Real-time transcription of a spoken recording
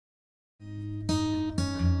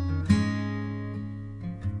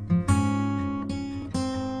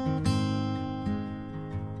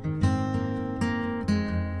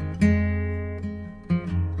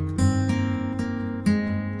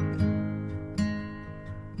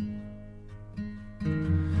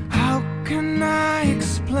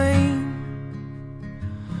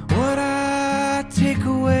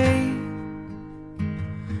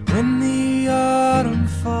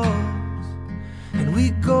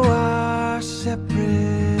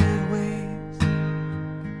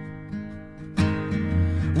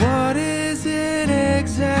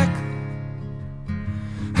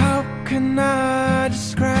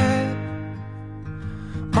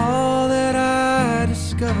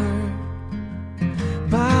discovered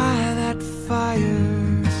by that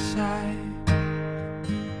fireside.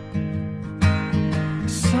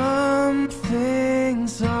 Some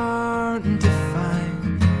things aren't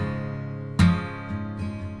defined.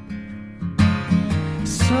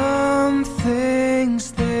 Some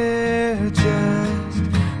things, they're just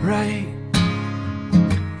right.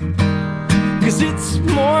 'Cause it's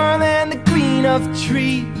more than the green of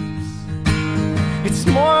trees. It's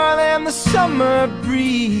more than the summer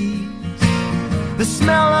breeze, the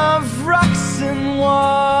smell of rocks and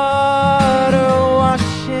water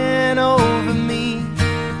washing over me.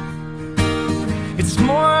 It's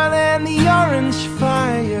more than the orange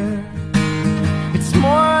fire. It's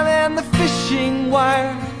more than the fishing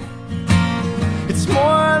wire. It's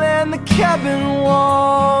more than the cabin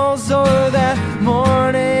walls or that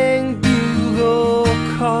morning bugle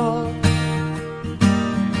call.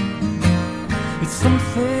 It's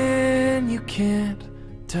something you can't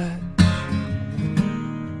touch,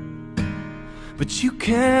 but you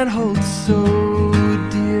can hold so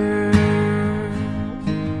dear.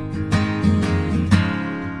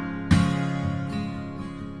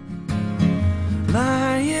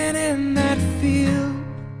 Lying in that field,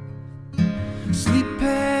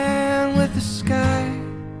 sleeping with the sky,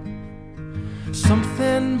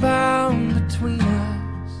 something bound between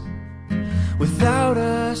us without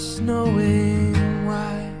us knowing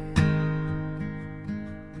why.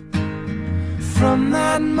 From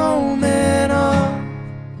that moment on,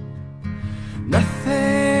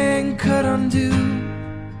 nothing could undo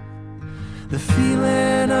the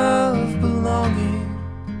feeling of belonging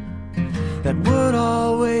that would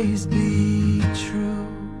always be true.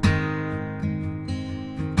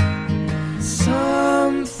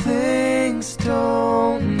 Some things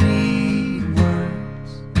don't need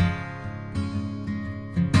words.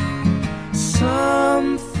 Some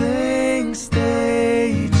things,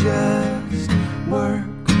 they just work.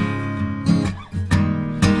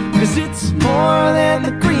 'Cause it's more than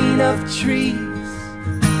the green of trees.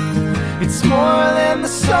 It's more than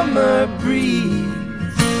the summer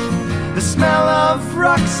breeze, the smell of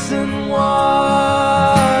rocks and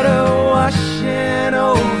water washing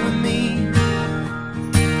over me.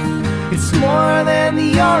 It's more than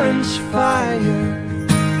the orange fire.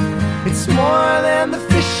 It's more than the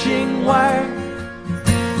fishing wire.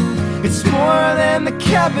 It's more than the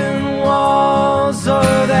cabin walls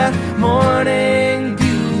or that morning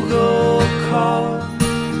bugle call.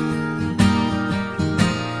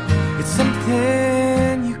 It's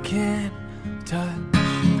something you can't touch,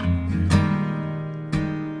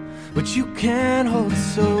 but you can hold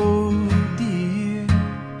so dear.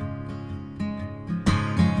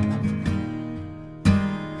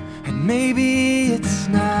 And maybe it's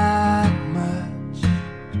not much,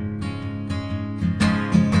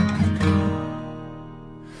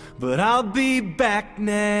 but I'll be back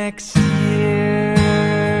next year.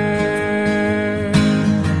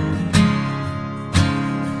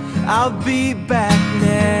 I'll be back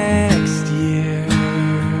next year.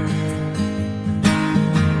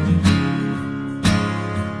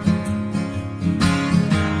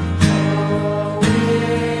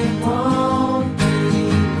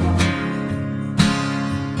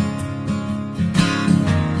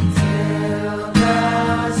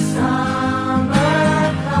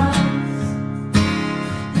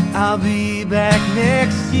 I'll be back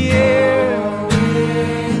next year.